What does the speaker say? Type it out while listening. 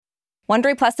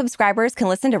Wondery Plus subscribers can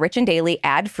listen to Rich and Daily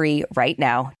ad-free right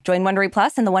now. Join Wondery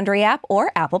Plus in the Wondery app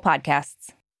or Apple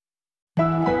Podcasts.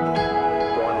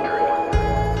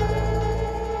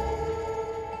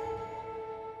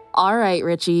 All right,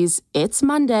 Richies, it's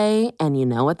Monday, and you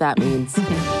know what that means.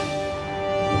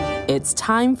 It's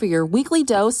time for your weekly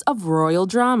dose of royal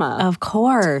drama. Of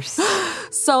course.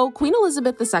 So Queen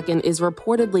Elizabeth II is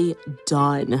reportedly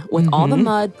done with all the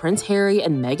mud Prince Harry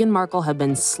and Meghan Markle have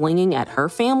been slinging at her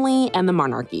family and the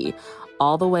monarchy,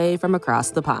 all the way from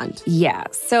across the pond. Yeah,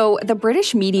 so the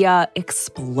British media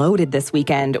exploded this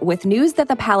weekend with news that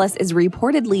the palace is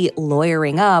reportedly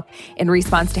lawyering up in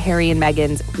response to Harry and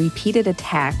Meghan's repeated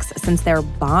attacks since their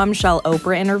bombshell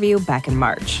Oprah interview back in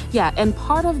March. Yeah, and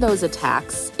part of those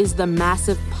attacks is the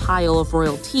massive pile of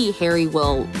royal tea Harry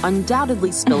will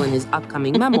undoubtedly spill in his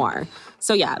upcoming memoir.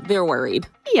 So yeah, they're worried.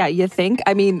 Yeah, you think?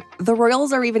 I mean, the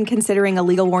royals are even considering a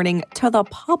legal warning to the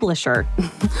publisher.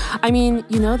 I mean,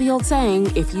 you know the old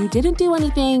saying, if you didn't do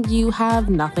anything, you have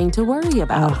nothing to worry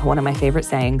about. Oh, one of my favorite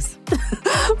sayings.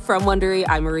 From Wondery,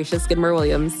 I'm Marisha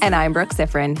Skidmore-Williams. And I'm Brooke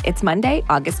Sifrin. It's Monday,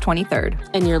 August 23rd.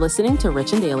 And you're listening to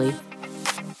Rich and Daily.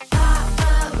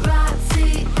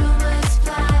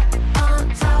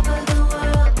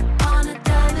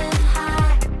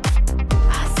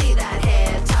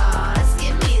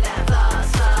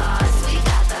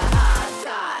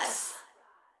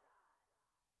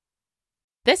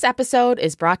 This episode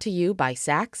is brought to you by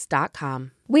Saks.com.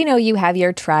 We know you have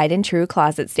your tried and true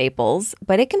closet staples,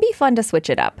 but it can be fun to switch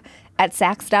it up. At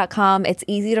Saks.com, it's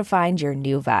easy to find your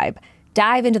new vibe.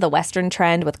 Dive into the Western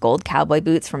trend with gold cowboy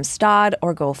boots from Staud,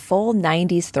 or go full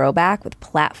 90s throwback with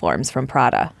platforms from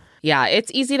Prada. Yeah,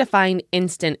 it's easy to find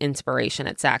instant inspiration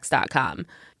at Saks.com.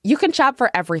 You can shop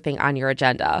for everything on your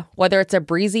agenda, whether it's a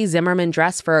breezy Zimmermann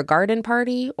dress for a garden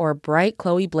party or a bright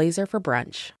Chloe blazer for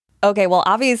brunch. Okay, well,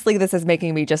 obviously this is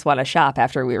making me just want to shop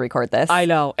after we record this. I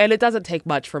know, and it doesn't take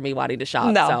much for me wanting to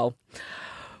shop. No. So.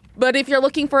 But if you're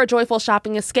looking for a joyful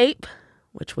shopping escape,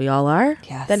 which we all are,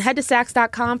 yes, then head to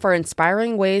Saks.com for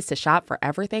inspiring ways to shop for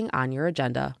everything on your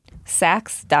agenda.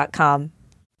 Saks.com.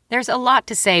 There's a lot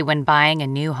to say when buying a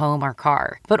new home or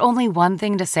car, but only one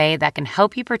thing to say that can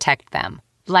help you protect them.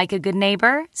 Like a good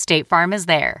neighbor, State Farm is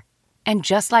there. And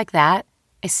just like that,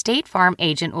 a State Farm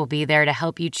agent will be there to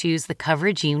help you choose the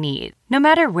coverage you need, no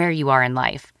matter where you are in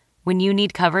life. When you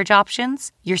need coverage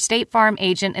options, your State Farm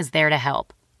agent is there to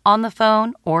help, on the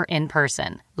phone or in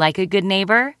person. Like a good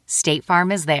neighbor, State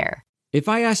Farm is there. If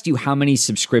I asked you how many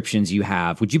subscriptions you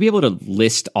have, would you be able to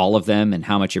list all of them and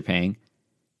how much you're paying?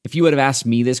 If you would have asked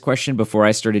me this question before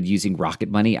I started using Rocket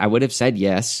Money, I would have said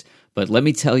yes, but let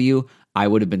me tell you, I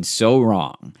would have been so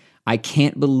wrong. I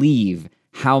can't believe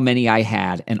how many I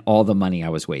had and all the money I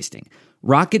was wasting.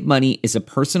 Rocket Money is a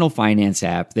personal finance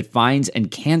app that finds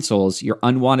and cancels your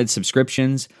unwanted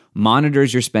subscriptions,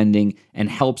 monitors your spending, and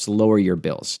helps lower your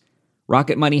bills.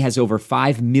 Rocket Money has over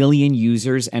 5 million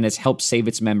users and has helped save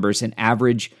its members an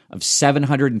average of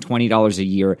 $720 a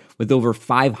year with over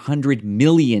 500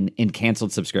 million in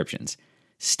canceled subscriptions.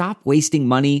 Stop wasting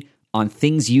money on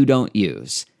things you don't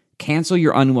use. Cancel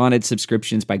your unwanted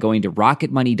subscriptions by going to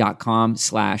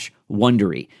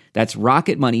rocketmoney.com/Wondery. That's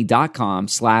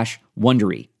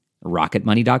rocketmoney.com/Wondery.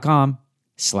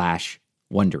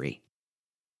 rocketmoney.com/Wondery.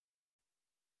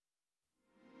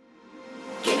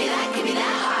 Give me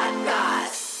that hot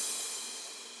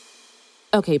goss.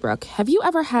 Okay, Brooke, have you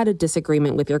ever had a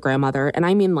disagreement with your grandmother? And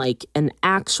I mean like an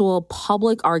actual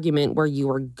public argument where you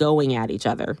were going at each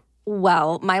other.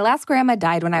 Well, my last grandma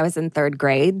died when I was in 3rd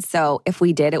grade, so if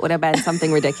we did, it would have been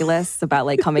something ridiculous about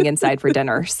like coming inside for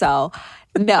dinner. So,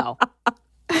 no.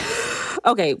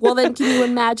 Okay, well then can you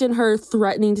imagine her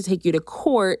threatening to take you to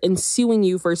court and suing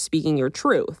you for speaking your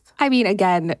truth? I mean,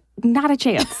 again, not a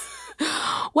chance.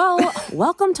 Well,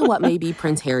 welcome to what may be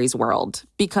Prince Harry's world,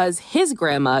 because his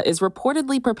grandma is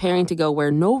reportedly preparing to go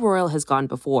where no royal has gone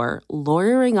before,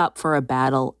 lawyering up for a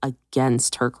battle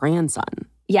against her grandson.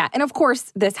 Yeah, and of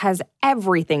course, this has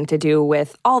everything to do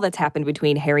with all that's happened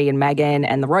between Harry and Meghan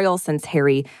and the royals since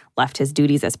Harry left his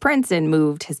duties as prince and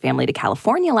moved his family to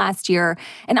California last year.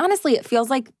 And honestly, it feels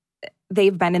like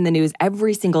they've been in the news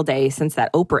every single day since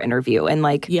that Oprah interview. And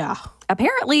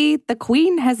apparently the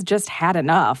Queen has just had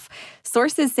enough.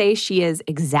 Sources say she is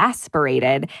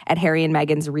exasperated at Harry and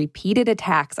Meghan's repeated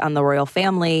attacks on the royal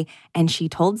family, and she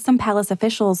told some palace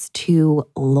officials to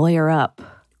lawyer up.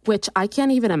 Which I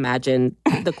can't even imagine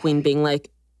the Queen being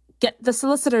like, get the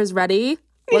solicitors ready.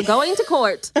 We're going to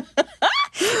court.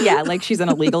 Yeah, like she's in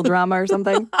a legal drama or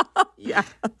something. Yeah.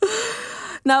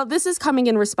 Now, this is coming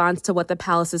in response to what the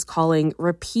palace is calling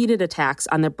repeated attacks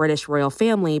on the British royal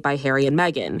family by Harry and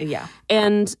Meghan. Yeah.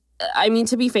 And I mean,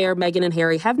 to be fair, Meghan and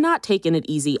Harry have not taken it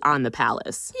easy on the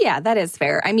palace. Yeah, that is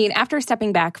fair. I mean, after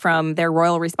stepping back from their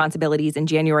royal responsibilities in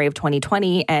January of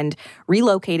 2020 and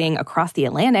relocating across the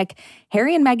Atlantic,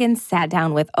 Harry and Meghan sat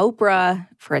down with Oprah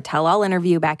for a tell-all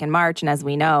interview back in March. And as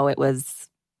we know, it was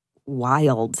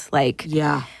wild.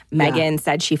 Meghan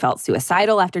said she felt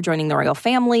suicidal after joining the royal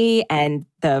family, and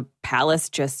the palace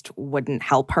just wouldn't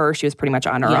help her. She was pretty much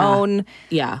on her own.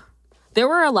 Yeah. There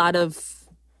were a lot of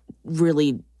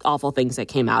really awful things that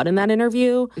came out in that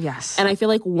interview. Yes. And I feel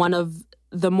like one of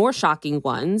the more shocking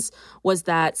ones was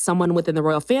that someone within the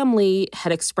royal family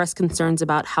had expressed concerns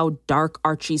about how dark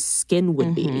Archie's skin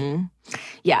would be.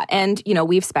 Yeah, and,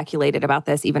 we've speculated about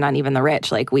this even on Even the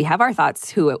Rich. Like, we have our thoughts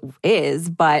who it is,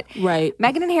 but Meghan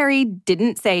and Harry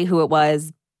didn't say who it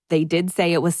was. They did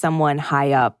say it was someone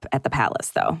high up at the palace,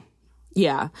 though.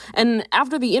 Yeah. And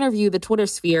after the interview, the Twitter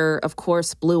sphere, of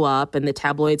course, blew up and the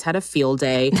tabloids had a field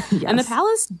day. Yes. And the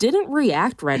palace didn't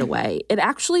react right away. It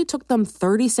actually took them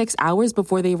 36 hours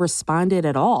before they responded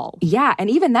at all. Yeah. And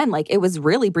even then, it was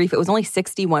really brief. It was only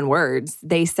 61 words.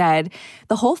 They said,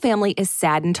 the whole family is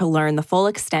saddened to learn the full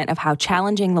extent of how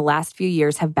challenging the last few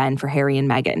years have been for Harry and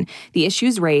Meghan. The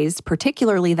issues raised,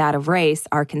 particularly that of race,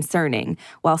 are concerning.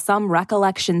 While some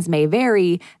recollections may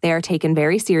vary, they are taken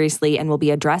very seriously and will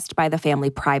be addressed by the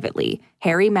family privately.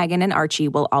 Harry, Meghan, and Archie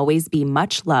will always be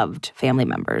much loved family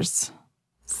members.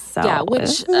 So, yeah,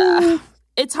 which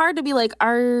it's hard to be like,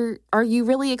 are you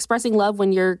really expressing love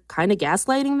when you're kind of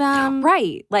gaslighting them?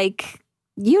 Right.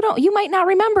 You might not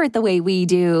remember it the way we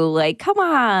do. Come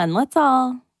on, let's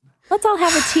all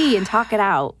have a tea and talk it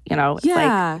out.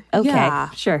 Okay,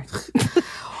 sure.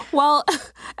 Well,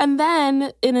 and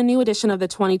then in a new edition of the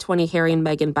 2020 Harry and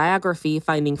Meghan biography,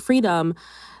 Finding Freedom,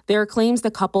 there are claims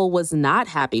the couple was not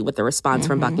happy with the response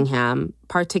from Buckingham,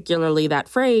 particularly that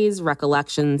phrase,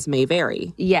 recollections may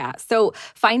vary. Yeah. So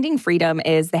Finding Freedom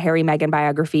is the Harry Meghan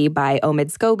biography by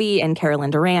Omid Scobie and Carolyn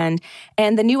Durand.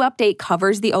 And the new update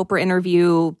covers the Oprah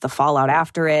interview, the fallout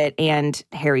after it, and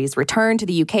Harry's return to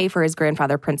the UK for his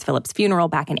grandfather Prince Philip's funeral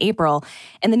back in April.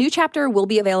 And the new chapter will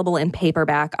be available in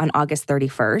paperback on August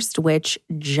 31st, which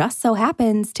just so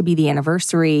happens to be the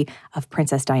anniversary of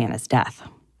Princess Diana's death.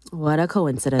 What a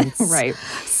coincidence. Right.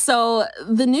 So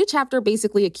the new chapter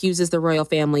basically accuses the royal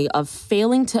family of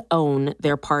failing to own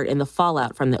their part in the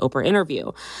fallout from the Oprah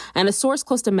interview. And a source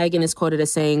close to Meghan is quoted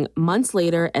as saying, months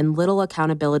later and little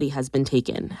accountability has been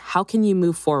taken. How can you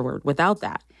move forward without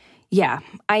that? Yeah.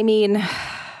 I mean,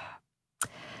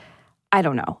 I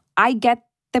don't know. I get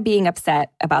the being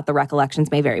upset about the recollections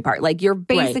may vary part. You're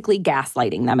basically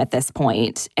gaslighting them at this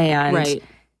point. And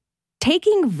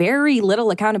taking very little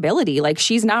accountability.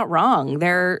 She's not wrong.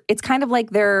 It's kind of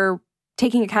like they're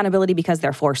taking accountability because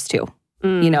they're forced to.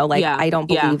 I don't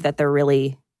believe that they're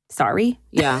really sorry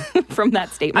from that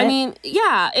statement. I mean,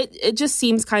 it just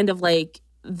seems kind of like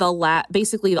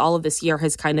basically all of this year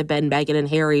has kind of been Meghan and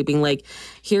Harry being like,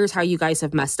 here's how you guys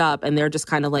have messed up. And they're just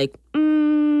kind of like,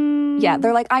 Yeah,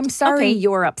 they're like, I'm sorry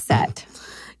you're upset,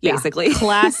 basically.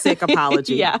 Classic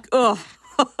apology. Yeah. Ugh.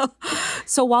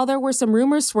 So while there were some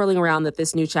rumors swirling around that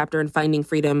this new chapter in Finding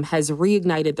Freedom has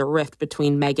reignited the rift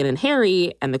between Meghan and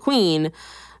Harry and the Queen,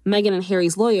 Meghan and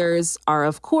Harry's lawyers are,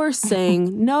 of course,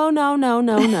 saying, no.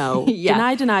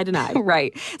 Deny.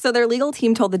 Right. So their legal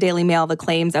team told the Daily Mail the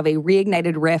claims of a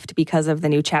reignited rift because of the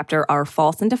new chapter are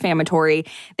false and defamatory.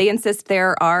 They insist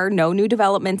there are no new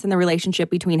developments in the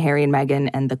relationship between Harry and Meghan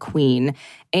and the Queen.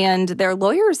 And their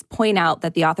lawyers point out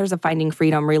that the authors of Finding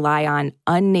Freedom rely on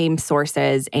unnamed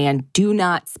sources and do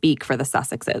not speak for the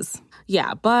Sussexes.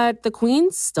 Yeah, but the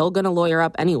Queen's still going to lawyer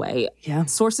up anyway. Yeah.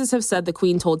 Sources have said the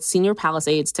Queen told senior palace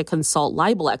aides to consult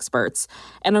libel experts.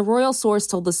 And a royal source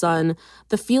told The Sun,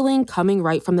 the feeling coming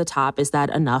right from the top is that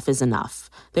enough is enough.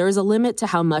 There is a limit to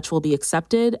how much will be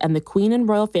accepted, and the Queen and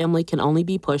royal family can only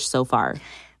be pushed so far.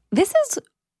 This is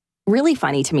really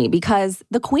funny to me because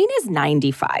the Queen is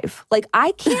 95.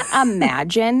 I can't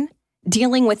imagine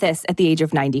dealing with this at the age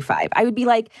of 95. I would be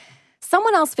like,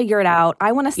 someone else figure it out.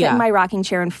 I want to sit in my rocking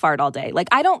chair and fart all day.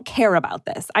 I don't care about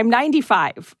this. I'm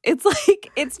 95. It's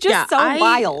it's just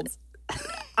wild.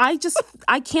 I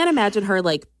can't imagine her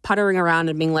puttering around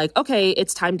and being like, okay,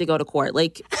 it's time to go to court.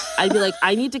 I'd be like,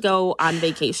 I need to go on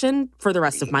vacation for the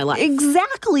rest of my life.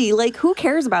 Exactly. Who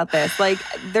cares about this?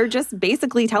 They're just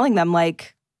basically telling them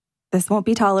this won't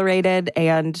be tolerated,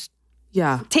 and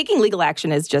taking legal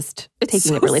action is just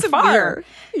taking it really far.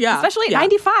 Yeah. Especially at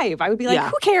 95. I would be like,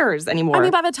 who cares anymore? I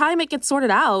mean, by the time it gets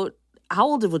sorted out, how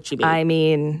old would she be? I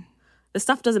mean, this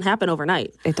stuff doesn't happen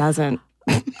overnight. It doesn't.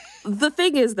 The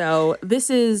thing is, though, this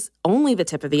is only the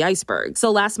tip of the iceberg.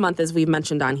 So last month, as we've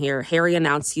mentioned on here, Harry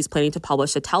announced he's planning to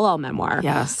publish a tell-all memoir.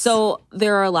 Yes. So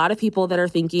there are a lot of people that are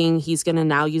thinking he's going to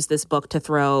now use this book to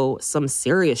throw some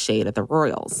serious shade at the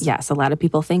royals. Yes, a lot of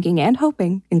people thinking and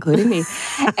hoping, including me.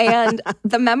 And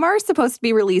the memoir is supposed to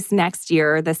be released next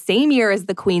year, the same year as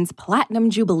the Queen's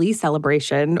Platinum Jubilee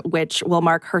celebration, which will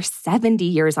mark her 70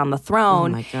 years on the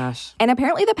throne. Oh my gosh. And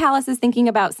apparently the palace is thinking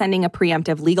about sending a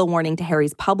preemptive legal warning to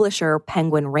Harry's publisher,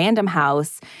 Penguin Random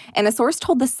House. And a source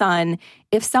told The Sun,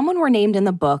 if someone were named in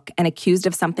the book and accused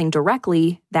of something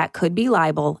directly, that could be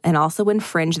libel and also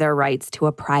infringe their rights to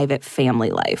a private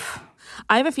family life.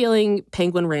 I have a feeling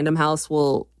Penguin Random House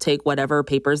will take whatever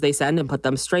papers they send and put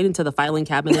them straight into the filing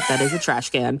cabinet that is a trash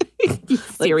can.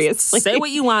 Seriously. Say what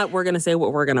you want. We're going to say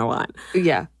what we're going to want.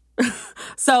 Yeah.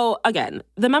 So, again,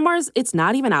 the memoirs, it's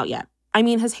not even out yet. I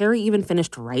mean, has Harry even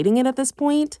finished writing it at this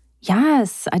point?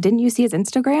 Yes. Didn't you see his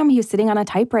Instagram? He was sitting on a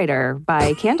typewriter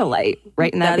by candlelight,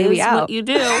 writing that baby out. That is what you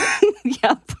do.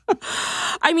 Yep.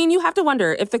 I mean, you have to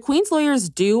wonder, if the Queen's lawyers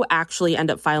do actually end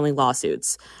up filing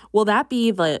lawsuits, will that be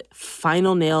the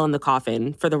final nail in the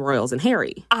coffin for the royals and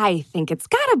Harry? I think it's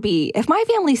gotta be. If my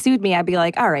family sued me, I'd be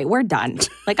like, all right, we're done.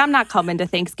 Like, I'm not coming to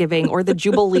Thanksgiving or the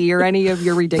Jubilee or any of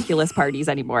your ridiculous parties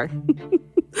anymore.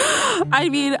 I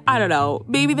mean, I don't know.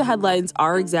 Maybe the headlines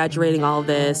are exaggerating all of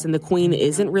this and the Queen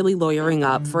isn't really lawyering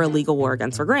up for a legal war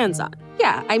against her grandson.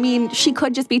 Yeah, I mean, she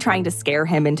could just be trying to scare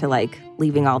him into,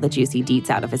 leaving all the juicy deets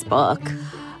out of his book.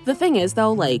 The thing is,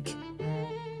 though,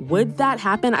 would that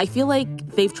happen? I feel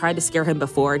like they've tried to scare him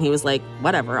before and he was like,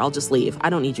 whatever, I'll just leave. I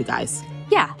don't need you guys.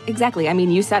 Yeah, exactly. I mean,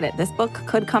 you said it. This book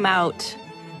could come out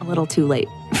a little too late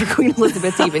for Queen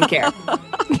Elizabeth to even care.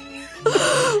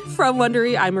 From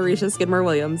Wondery, I'm Marisha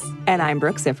Skidmore-Williams. And I'm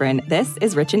Brooke Sifrin. This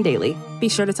is Rich and Daily. Be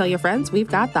sure to tell your friends we've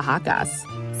got the hot goss.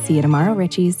 See you tomorrow,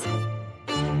 Richies.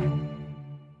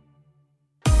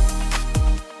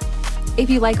 If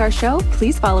you like our show,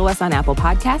 please follow us on Apple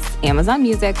Podcasts, Amazon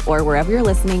Music, or wherever you're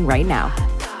listening right now.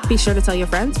 Be sure to tell your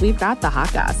friends we've got the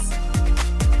hot goss.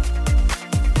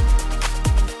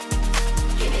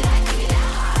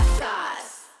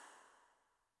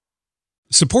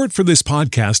 Support for this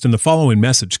podcast and the following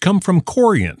message come from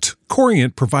Corient.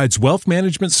 Corient provides wealth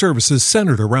management services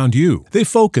centered around you. They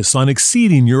focus on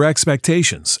exceeding your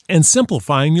expectations and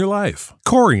simplifying your life.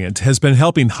 Corient has been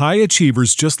helping high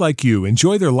achievers just like you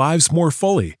enjoy their lives more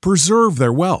fully, preserve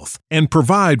their wealth, and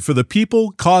provide for the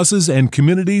people, causes, and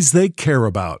communities they care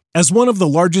about. As one of the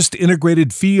largest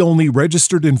integrated fee-only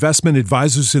registered investment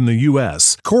advisors in the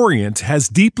U.S., Corient has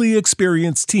deeply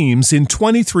experienced teams in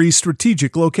 23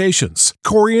 strategic locations.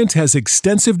 Corient has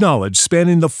extensive knowledge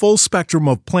spanning the full spectrum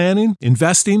of planning,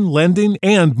 investing, lending,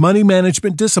 and money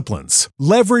management disciplines.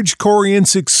 Leverage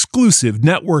Corient's exclusive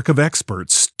network of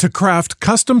experts to craft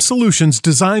custom solutions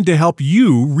designed to help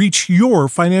you reach your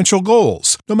financial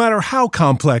goals, no matter how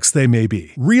complex they may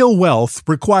be. Real wealth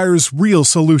requires real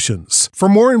solutions. For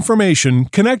more information,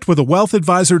 connect with a wealth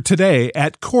advisor today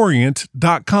at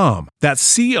Corient.com.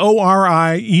 That's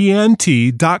Corient.com.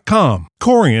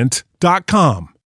 Corient.com.